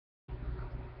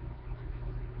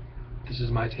This is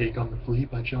my take on The Flea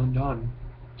by Donne.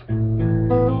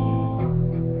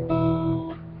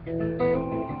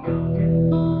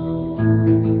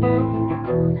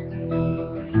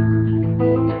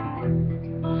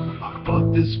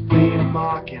 But this flea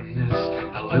mocking this,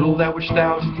 a little that which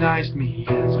thou deniest me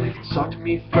is. It sucked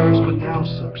me first, but now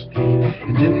sucks thee.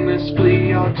 And in this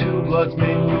flea our two bloods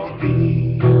mingle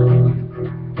be.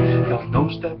 Thou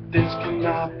know'st that this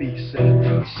cannot be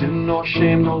said, sin nor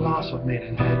shame, no loss of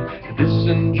maidenhead. And this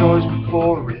enjoys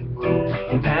before it will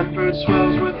be pampered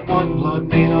swells with one blood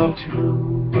made of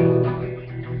two.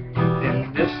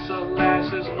 And this,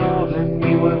 alas, is more than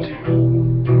we were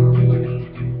due.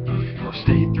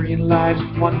 Stay 3 lives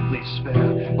with one flea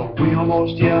spare, but we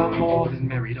almost, yeah, more than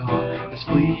married are. This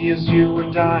flea is you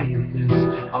and I in this,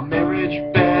 our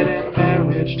marriage bed and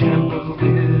marriage temple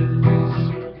is.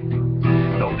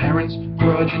 Though parents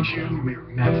grudge and you we were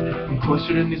met, and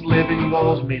cloistered in these living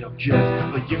walls made of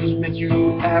jet. But use make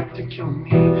you apt to kill me,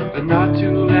 but not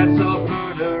to let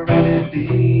self-murder and it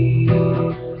be.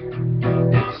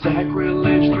 It's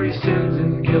sacrilege, 3 sins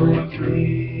in killing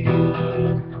 3.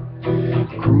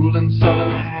 Cruel and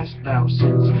sullen hast thou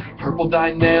since purpled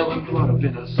thy nail and blood of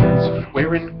innocence.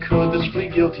 Wherein could this flea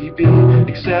guilty be,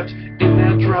 except in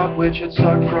that drop which had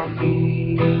sucked from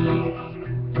me?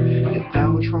 If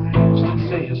thou triumphst and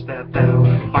sayest that thou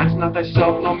find'st not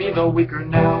thyself nor me the weaker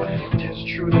now, 'tis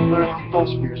true that learn how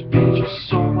false fears be. Just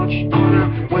so much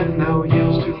honor when thou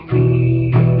yield'st to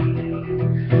me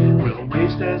will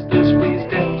waste as this flea's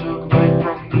death took right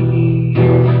from me.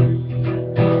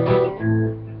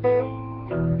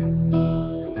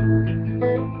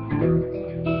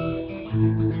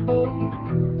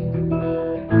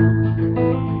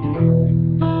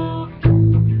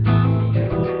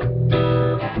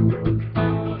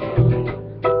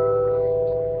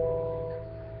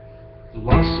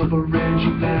 Loss of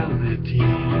originality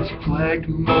has plagued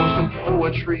most of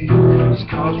poetry. Has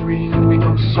caused reading to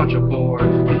become such a bore,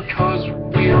 because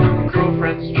we are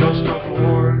girlfriends just a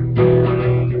whore.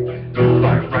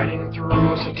 By writing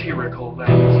through a satirical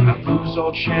lens, I lose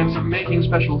all chance of making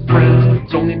special friends.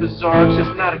 It's only bizarre,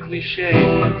 it's not a cliche,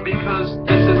 because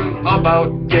this isn't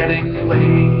about getting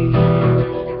laid.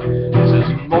 This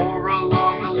is more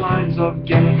along the lines of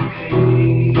getting paid.